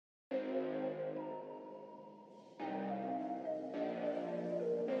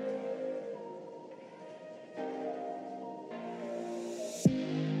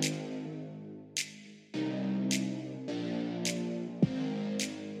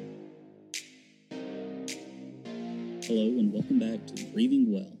Hello and welcome back to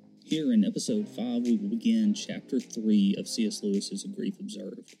Grieving Well. Here in episode 5 we will begin chapter 3 of C.S. Lewis's A Grief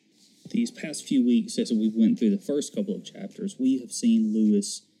Observed. These past few weeks, as we went through the first couple of chapters, we have seen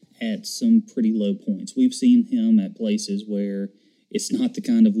Lewis at some pretty low points. We've seen him at places where it's not the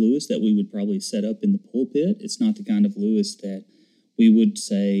kind of Lewis that we would probably set up in the pulpit. It's not the kind of Lewis that we would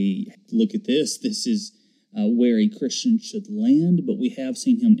say, look at this is where a Christian should land, but we have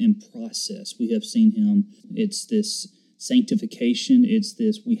seen him in process. We have seen him, it's this sanctification, it's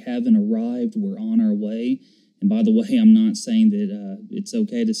this, we haven't arrived, we're on our way. And by the way, I'm not saying that it's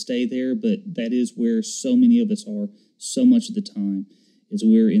okay to stay there, but that is where so many of us are so much of the time, is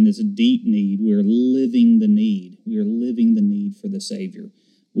we're in this deep need. We're living the need. We are living the need for the Savior.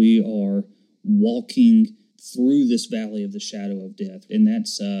 We are walking through this valley of the shadow of death. And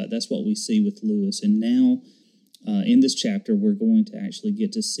that's what we see with Lewis. And now, in this chapter, we're going to actually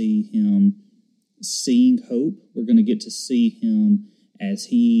get to see him seeing hope. We're going to get to see him as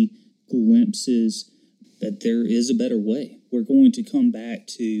he glimpses that there is a better way. We're going to come back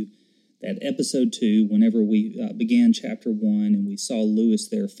to that episode 2, whenever we began chapter 1, and we saw Lewis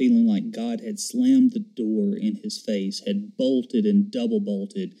there feeling like God had slammed the door in his face, had bolted and double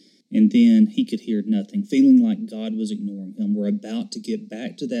bolted, and then he could hear nothing, feeling like God was ignoring him. We're about to get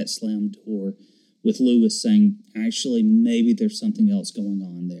back to that slammed door with Lewis saying, actually, maybe there's something else going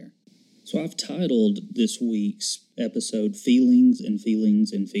on there. So I've titled this week's episode, Feelings and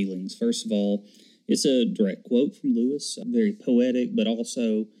Feelings and Feelings. First of all, it's a direct quote from Lewis, very poetic, but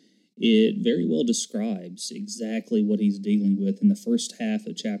also it very well describes exactly what he's dealing with in the first half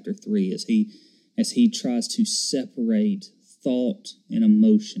of chapter 3 as he tries to separate thought and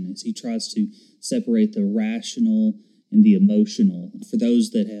emotion, as he tries to separate the rational and the emotional. For those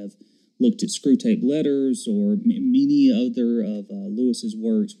that have looked at Screwtape Letters or many other of Lewis's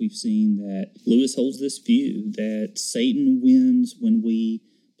works, we've seen that Lewis holds this view that Satan wins when we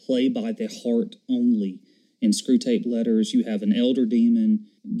play by the heart only. In Screwtape Letters, you have an elder demon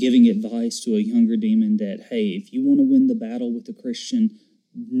giving advice to a younger demon that, hey, if you want to win the battle with the Christian,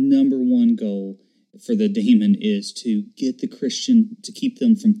 number one goal for the demon is to get the Christian, to keep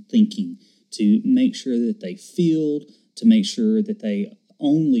them from thinking, to make sure that they feel, to make sure that they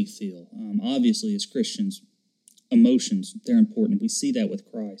only feel. Obviously, as Christians, emotions, they're important. We see that with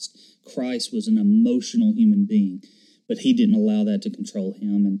Christ. Christ was an emotional human being, but he didn't allow that to control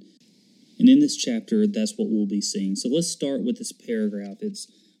him. And in this chapter, that's what we'll be seeing. So let's start with this paragraph.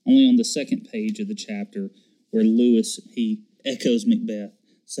 It's only on the second page of the chapter where Lewis, he echoes Macbeth,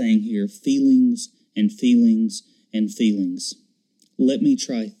 saying here, feelings and feelings and feelings. Let me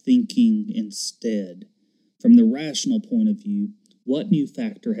try thinking instead. From the rational point of view, what new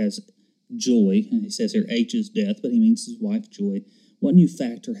factor has Joy, and he says here H's death, but he means his wife Joy, what new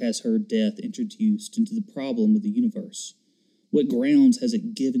factor has her death introduced into the problem of the universe? What grounds has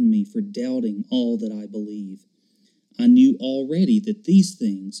it given me for doubting all that I believe? I knew already that these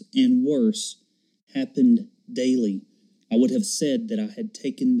things, and worse, happened daily. I would have said that I had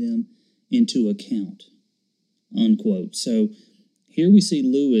taken them into account. Unquote. So here we see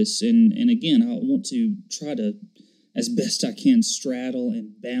Lewis, and again, I want to try to, as best I can, straddle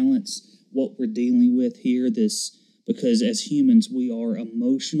and balance what we're dealing with here, because as humans, we are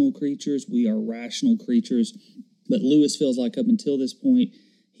emotional creatures, we are rational creatures, but Lewis feels like up until this point,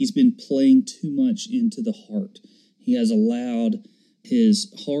 he's been playing too much into the heart. He has allowed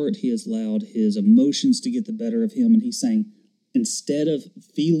his heart, he has allowed his emotions to get the better of him, and he's saying, instead of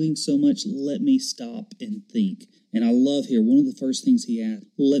feeling so much, let me stop and think. And I love here, one of the first things he asks,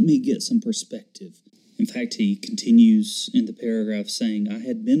 let me get some perspective. In fact, he continues in the paragraph saying, I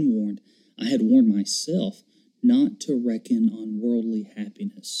had warned myself not to reckon on worldly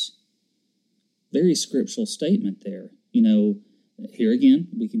happiness. Very scriptural statement there. You know, here again,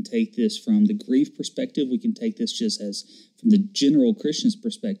 we can take this from the grief perspective. We can take this just as from the general Christian's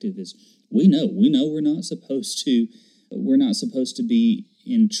perspective is we know we're not supposed to be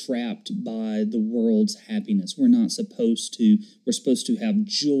entrapped by the world's happiness. We're supposed to have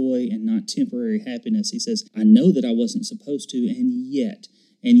joy and not temporary happiness. He says, I know that I wasn't supposed to, and yet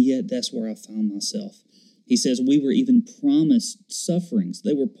that's where I found myself. He says, we were even promised sufferings.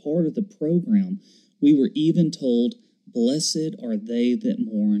 They were part of the program. We were even told, blessed are they that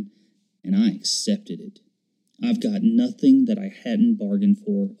mourn, and I accepted it. I've got nothing that I hadn't bargained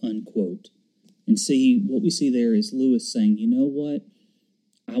for, unquote. And see, what we see there is Lewis saying, you know what?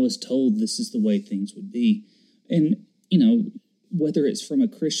 I was told this is the way things would be. And, whether it's from a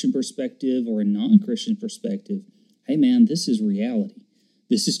Christian perspective or a non-Christian perspective, hey man, this is reality.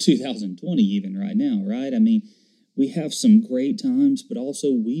 This is 2020 even right now, right? I mean, we have some great times, but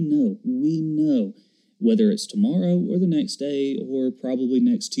also we know whether it's tomorrow or the next day or probably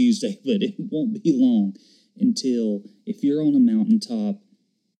next Tuesday, but it won't be long until, if you're on a mountaintop,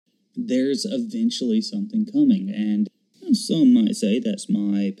 there's eventually something coming. And some might say that's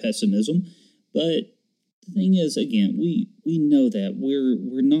my pessimism, but the thing is, again, we know that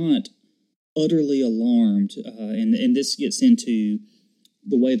we're not utterly alarmed, and this gets into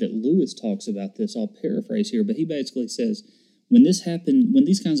the way that Lewis talks about this. I'll paraphrase here, but he basically says, when this happened, when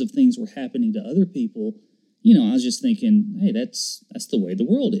these kinds of things were happening to other people, I was just thinking, hey, that's the way the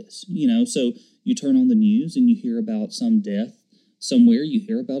world is, So you turn on the news and you hear about some death somewhere, you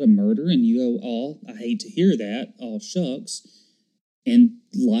hear about a murder, and you go, oh, I hate to hear that, oh, shucks, and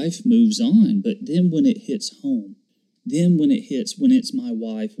life moves on. But then when it hits home, then when it's my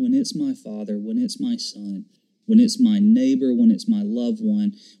wife, when it's my father, when it's my son, when it's my neighbor, when it's my loved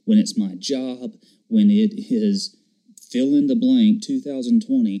one, when it's my job, when it is fill in the blank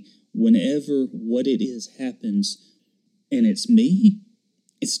 2020, whenever what it is happens and it's me,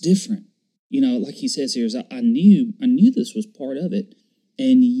 it's different. Like he says here, is I knew this was part of it,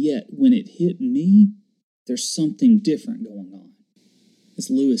 and yet when it hit me, there's something different going on. As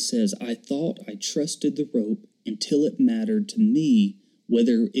Lewis says, I thought I trusted the rope until it mattered to me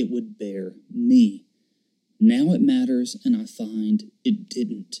whether it would bear me. Now it matters, and I find it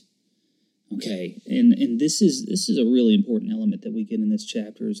didn't. Okay, and this is a really important element that we get in this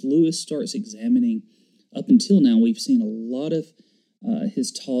chapter. As Lewis starts examining, up until now, we've seen a lot of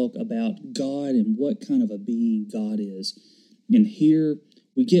his talk about God and what kind of a being God is. And here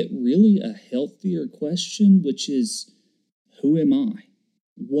we get really a healthier question, which is, who am I?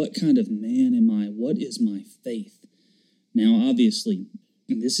 What kind of man am I? What is my faith? Now, obviously,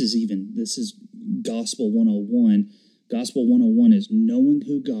 and this is Gospel 101. Gospel 101 is knowing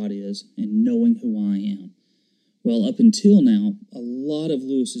who God is and knowing who I am. Well, up until now, a lot of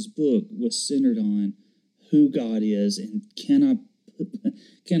Lewis's book was centered on who God is and can I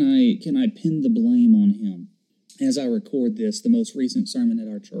pin the blame on him. As I record this, the most recent sermon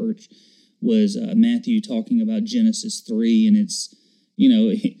at our church was Matthew talking about Genesis 3, and it's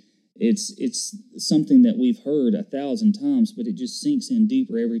something that we've heard 1,000 times, but it just sinks in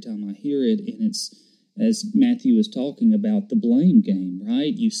deeper every time I hear it. And it's, as Matthew was talking about, the blame game,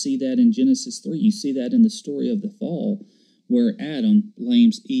 right? You see that in Genesis 3. You see that in the story of the fall, where Adam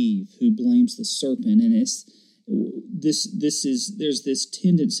blames Eve, who blames the serpent. And there's this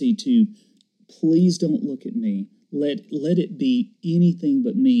tendency to, please don't look at me. Let it be anything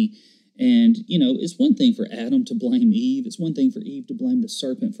but me. And, it's one thing for Adam to blame Eve. It's one thing for Eve to blame the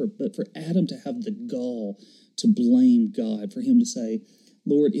serpent. But for Adam to have the gall to blame God, for him to say,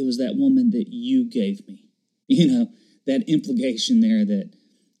 Lord, it was that woman that you gave me. That implication there that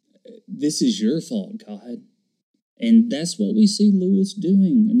this is your fault, God. And that's what we see Lewis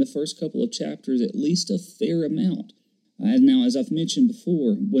doing in the first couple of chapters, at least a fair amount. Now, as I've mentioned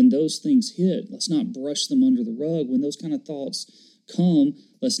before, when those things hit, let's not brush them under the rug. When those kind of thoughts come,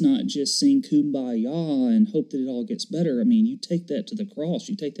 let's not just sing Kumbaya and hope that it all gets better. I mean, you take that to the cross,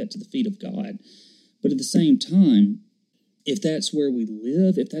 you take that to the feet of God. But at the same time, if that's where we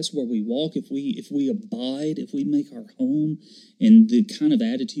live, if that's where we walk, if we abide, if we make our home in the kind of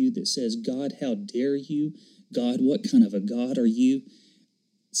attitude that says, God, how dare you? God, what kind of a God are you?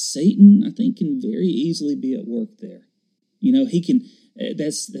 Satan, I think, can very easily be at work there. He can.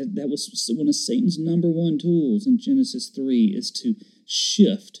 That was one of Satan's number one tools in Genesis 3, is to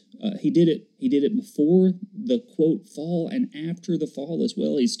shift. He did it before the quote fall and after the fall as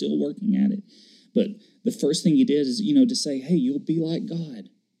well. He's still working at it. But the first thing he did is, to say, hey, you'll be like God.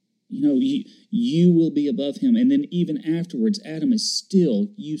 You will be above him. And then even afterwards, Adam is still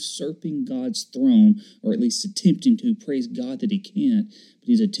usurping God's throne, or at least attempting to. Praise God that he can't. But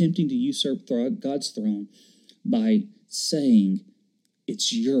he's attempting to usurp God's throne by saying,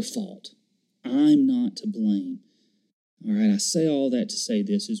 it's your fault. I'm not to blame. All right, I say all that to say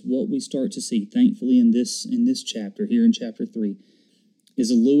this is what we start to see, thankfully, in this chapter, here in chapter 3,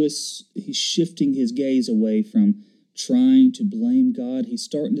 is Lewis, he's shifting his gaze away from trying to blame God. He's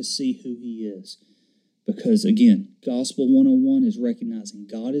starting to see who he is. Because, again, Gospel 101 is recognizing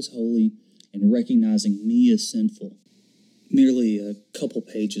God is holy and recognizing me as sinful. Merely a couple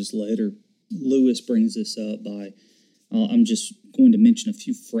pages later, Lewis brings this up by, I'm just going to mention a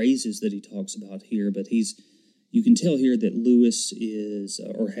few phrases that he talks about here, but you can tell here that Lewis is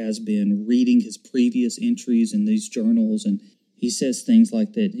or has been reading his previous entries in these journals, and he says things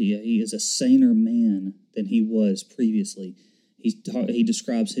like that he is a saner man than he was previously. He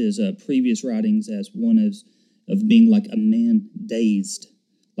describes his previous writings as one of being like a man dazed,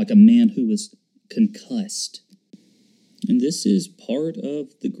 like a man who was concussed. And this is part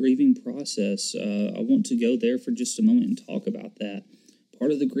of the grieving process. I want to go there for just a moment and talk about that.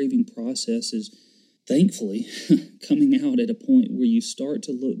 Part of the grieving process is, thankfully, coming out at a point where you start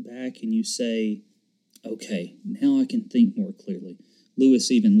to look back and you say, okay, now I can think more clearly. Lewis,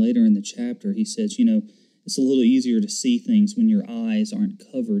 even later in the chapter, he says, it's a little easier to see things when your eyes aren't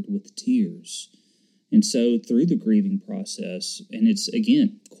covered with tears. And so through the grieving process, and it's,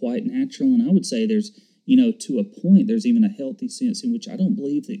 again, quite natural, and I would say there's, to a point, there's even a healthy sense in which I don't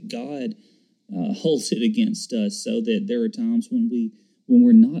believe that God holds it against us, so that there are times when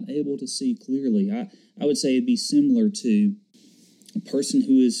we're not able to see clearly. I would say it'd be similar to a person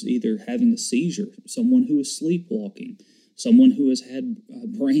who is either having a seizure, someone who is sleepwalking, someone who has had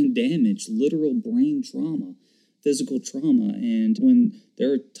brain damage, literal brain trauma, physical trauma. And when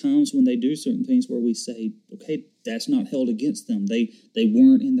there are times when they do certain things where we say, okay, that's not held against them. They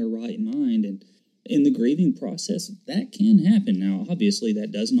weren't in their right mind. And in the grieving process, that can happen. Now, obviously,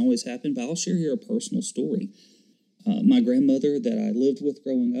 that doesn't always happen, but I'll share here a personal story. My grandmother that I lived with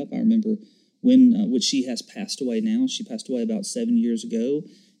growing up, I remember which she has passed away now. She passed away about 7 years ago.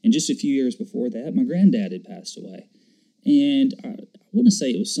 And just a few years before that, my granddad had passed away. And I want to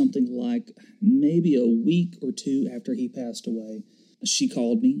say it was something like maybe a week or two after he passed away. She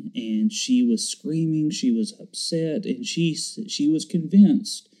called me, and she was screaming. She was upset, and she was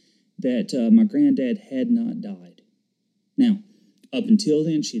convinced that my granddad had not died. Now, up until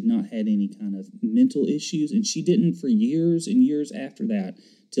then, she had not had any kind of mental issues, and she didn't for years and years after that,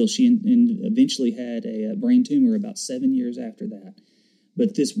 till she eventually had a brain tumor about 7 years after that.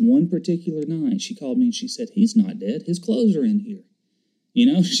 But this one particular night, she called me and she said, he's not dead. His clothes are in here.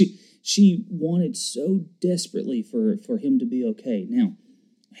 She wanted so desperately for him to be okay. Now,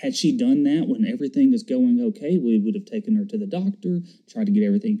 had she done that when everything is going okay, we would have taken her to the doctor, tried to get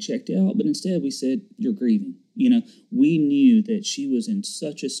everything checked out. But instead, we said, you're grieving. We knew that she was in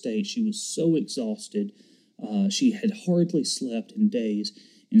such a state. She was so exhausted. She had hardly slept in days.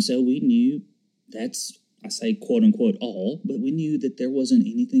 And so we knew that's, I say quote unquote all, but we knew that there wasn't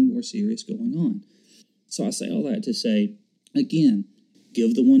anything more serious going on. So I say all that to say, again,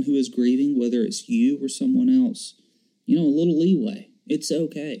 give the one who is grieving, whether it's you or someone else, a little leeway. It's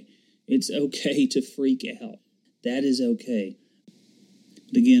okay. It's okay to freak out. That is okay.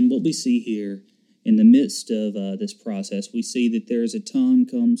 But again, what we see here in the midst of this process, we see that there is a time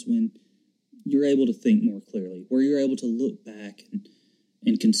comes when you're able to think more clearly, where you're able to look back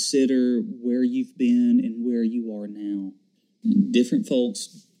and consider where you've been and where you are now. And different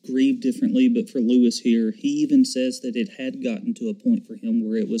folks grieve differently, but for Lewis here, he even says that it had gotten to a point for him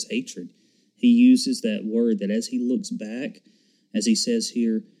where it was hatred. He uses that word that as he looks back, as he says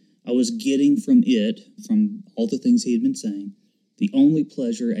here, I was getting from all the things he had been saying, the only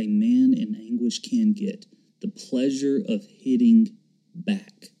pleasure a man in anguish can get, the pleasure of hitting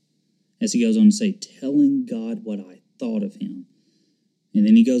back. As he goes on to say, telling God what I thought of him. And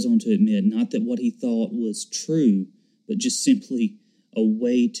then he goes on to admit, not that what he thought was true, but just simply a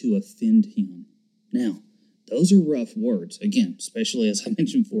way to offend him. Now, those are rough words. Again, especially as I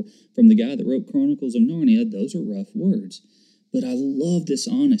mentioned before, from the guy that wrote Chronicles of Narnia, those are rough words. But I love this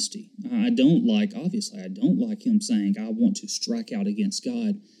honesty. I don't like him saying, I want to strike out against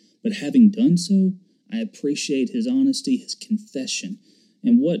God. But having done so, I appreciate his honesty, his confession.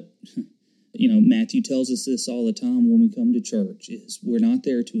 And what, Matthew tells us this all the time when we come to church, is we're not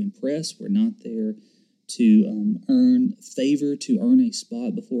there to impress. We're not there to earn favor, to earn a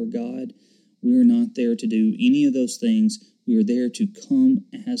spot before God. We're not there to do any of those things. We are there to come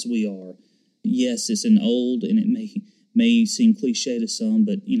as we are. Yes, it's an old, and it may seem cliche to some,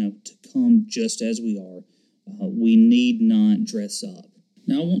 but, to come just as we are. We need not dress up.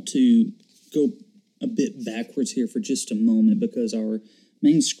 Now, I want to go a bit backwards here for just a moment, because our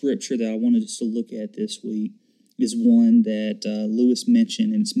main scripture that I wanted us to look at this week is one that Lewis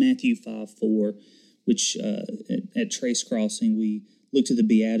mentioned, and it's Matthew 5:4, which at Trace Crossing we looked at the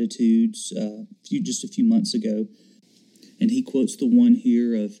Beatitudes just a few months ago, and he quotes the one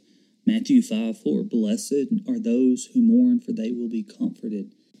here of Matthew 5:4, blessed are those who mourn, for they will be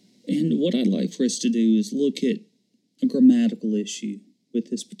comforted. And what I'd like for us to do is look at a grammatical issue with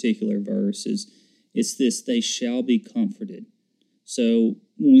this particular verse. It's this, they shall be comforted. So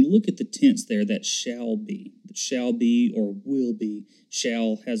when we look at the tense there, that shall be or will be,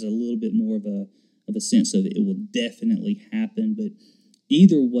 shall has a little bit more of a sense of it will definitely happen. But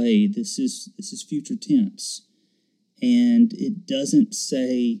either way, this is future tense. And it doesn't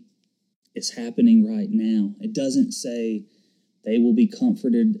say it's happening right now. It doesn't say they will be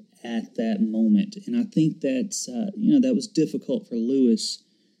comforted at that moment. And I think that's, that was difficult for Lewis.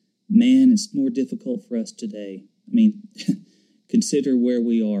 Man, it's more difficult for us today. I mean, consider where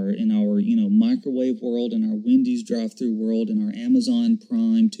we are in our, microwave world, in our Wendy's drive-thru world, in our Amazon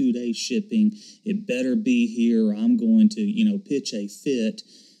Prime 2-day shipping. It better be here, or I'm going to, pitch a fit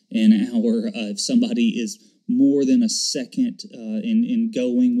an hour. If somebody is more than a second in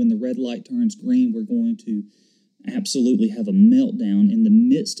going when the red light turns green, we're going to absolutely have a meltdown. In the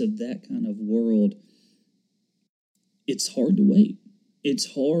midst of that kind of world, it's hard to wait.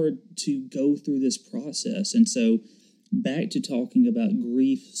 It's hard to go through this process. And so back to talking about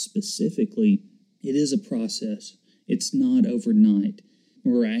grief specifically, it is a process. It's not overnight.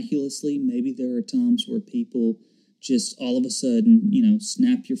 Miraculously, maybe there are times where people just all of a sudden,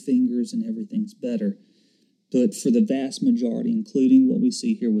 snap your fingers and everything's better. But for the vast majority, including what we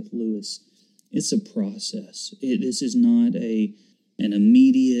see here with Lewis, it's a process. This is not an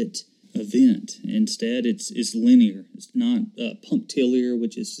immediate event. Instead, it's linear. It's not punctiliar,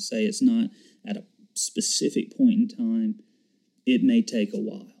 which is to say it's not at a specific point in time. It may take a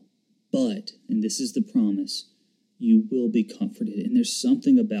while. But, and this is the promise, you will be comforted. And there's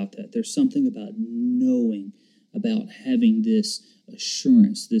something about that. There's something about knowing, about having this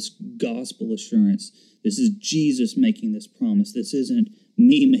assurance, this gospel assurance. This is Jesus making this promise. This isn't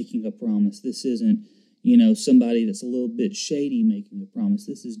me making a promise. This isn't, somebody that's a little bit shady making a promise.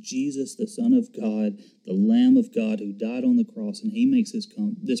 This is Jesus, the Son of God, the Lamb of God who died on the cross, and he makes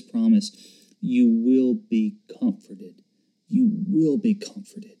this promise. You will be comforted. You will be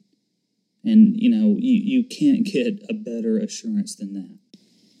comforted. And, you can't get a better assurance than that.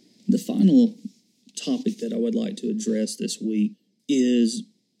 The final topic that I would like to address this week is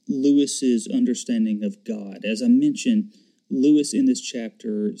Lewis's understanding of God. As I mentioned, Lewis in this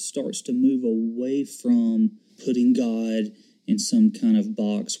chapter starts to move away from putting God in some kind of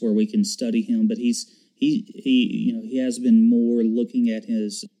box where we can study him, but he has been more looking at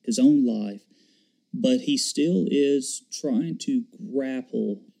his own life, but he still is trying to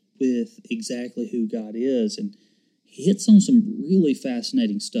grapple with exactly who God is, and he hits on some really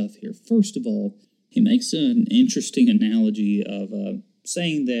fascinating stuff here. First of all, he makes an interesting analogy of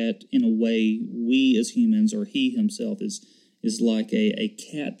saying that, in a way, we as humans, or he himself, is like a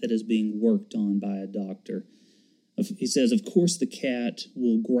cat that is being worked on by a doctor. He says, of course, the cat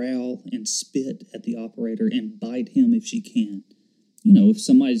will growl and spit at the operator and bite him if she can. If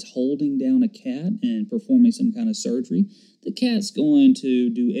somebody's holding down a cat and performing some kind of surgery, the cat's going to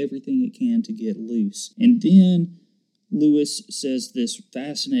do everything it can to get loose. And then Lewis says this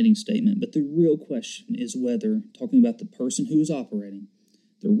fascinating statement, but the real question is whether, talking about the person who is operating,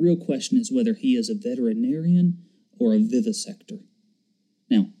 the real question is whether he is a veterinarian or a vivisector.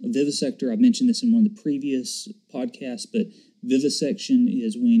 Now, a vivisector, I mentioned this in one of the previous podcasts, but vivisection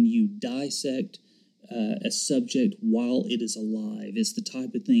is when you dissect a subject while it is alive. It's the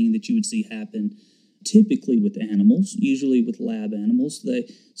type of thing that you would see happen typically with animals, usually with lab animals.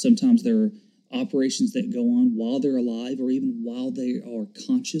 Sometimes there are operations that go on while they're alive, or even while they are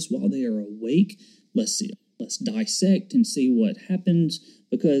conscious, while they are awake. Let's dissect and see what happens,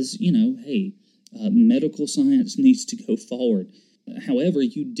 because, medical science needs to go forward. However,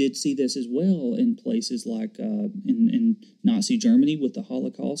 you did see this as well in places like in Nazi Germany with the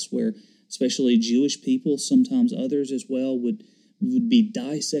Holocaust, where especially Jewish people, sometimes others as well, would be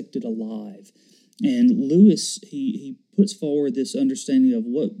dissected alive. And Lewis, he puts forward this understanding of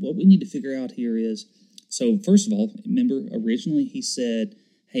what we need to figure out here is, so first of all, remember, originally he said,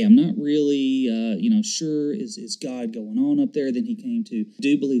 hey, I'm not really, sure, is God going on up there? Then he came to,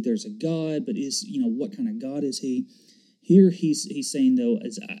 do believe there's a God, but what kind of God is he? Here he's saying, though,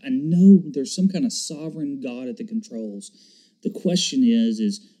 I know there's some kind of sovereign God at the controls. The question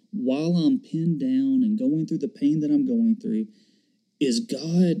is while I'm pinned down and going through the pain that I'm going through, is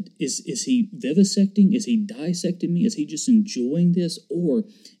God, is he vivisecting? Is he dissecting me? Is he just enjoying this? Or,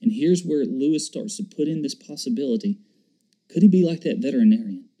 and here's where Lewis starts to put in this possibility, could he be like that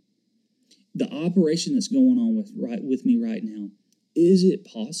veterinarian? The operation that's going on with me right now, is it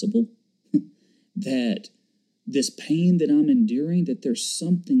possible that this pain that I'm enduring, that there's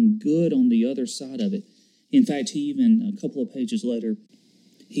something good on the other side of it? In fact, he even, a couple of pages later,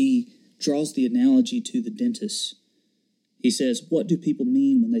 he draws the analogy to the dentist. He says, what do people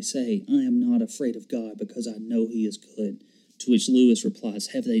mean when they say, I am not afraid of God because I know he is good? To which Lewis replies,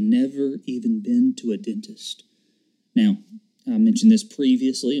 have they never even been to a dentist? Now, I mentioned this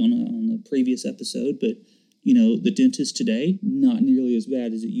previously on a previous episode, but, the dentist today, not nearly as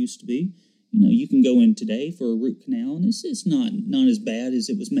bad as it used to be. You can go in today for a root canal, and it's not as bad as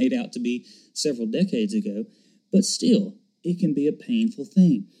it was made out to be several decades ago, but still, it can be a painful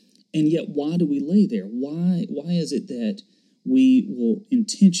thing. And yet, why do we lay there? Why is it that we will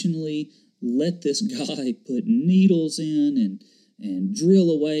intentionally let this guy put needles in and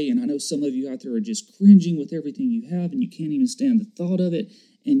drill away. And I know some of you out there are just cringing with everything you have, and you can't even stand the thought of it.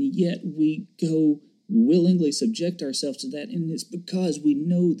 And yet we go willingly subject ourselves to that, and it's because we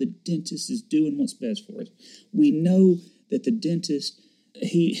know the dentist is doing what's best for us. We know that the dentist,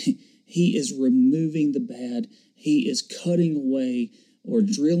 he is removing the bad. He is cutting away or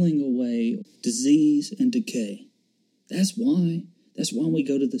drilling away disease and decay. That's why. That's why we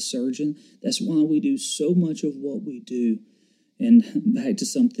go to the surgeon. That's why we do so much of what we do. And back to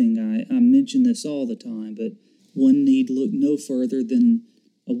something, I mention this all the time, but one need look no further than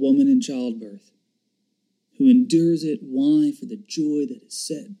a woman in childbirth who endures it. Why? For the joy that is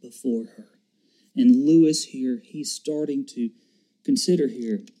set before her. And Lewis here, he's starting to consider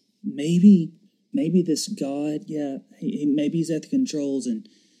here, maybe this God, maybe he's at the controls, and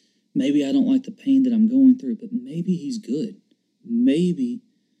maybe I don't like the pain that I'm going through, but maybe he's good. Maybe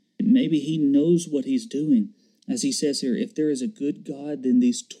he knows what he's doing. As he says here, if there is a good God, then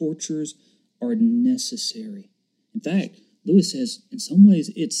these tortures are necessary. In fact, Lewis says, in some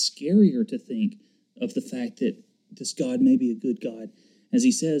ways, it's scarier to think of the fact that this God may be a good God. As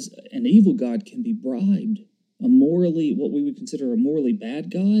he says, an evil God can be bribed. What we would consider a morally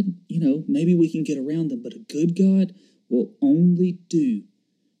bad God, maybe we can get around them, but a good God will only do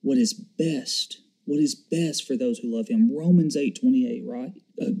what is best for those who love him. Romans 8:28, right?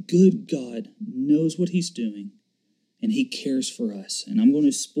 A good God knows what he's doing, and he cares for us. And I'm going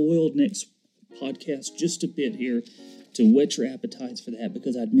to spoil next podcast just a bit here to whet your appetites for that,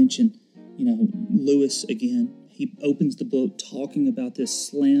 because I'd mentioned, Lewis again. He opens the book talking about this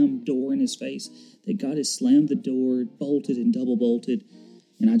slammed door in his face, that God has slammed the door, bolted and double bolted.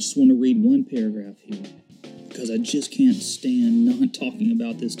 And I just want to read one paragraph here, because I just can't stand not talking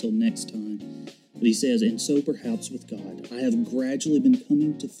about this till next time. But he says, and so perhaps with God, I have gradually been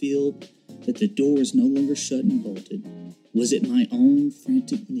coming to feel that the door is no longer shut and bolted. Was it my own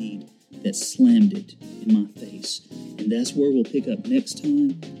frantic need that slammed it in my face? And that's where we'll pick up next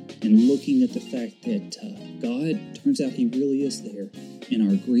time, and looking at the fact that God, turns out he really is there in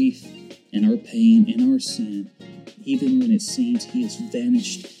our grief, in our pain, in our sin. Even when it seems he has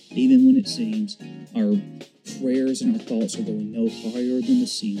vanished, even when it seems our prayers and our thoughts are going no higher than the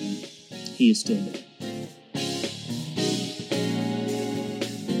ceiling, he is still there.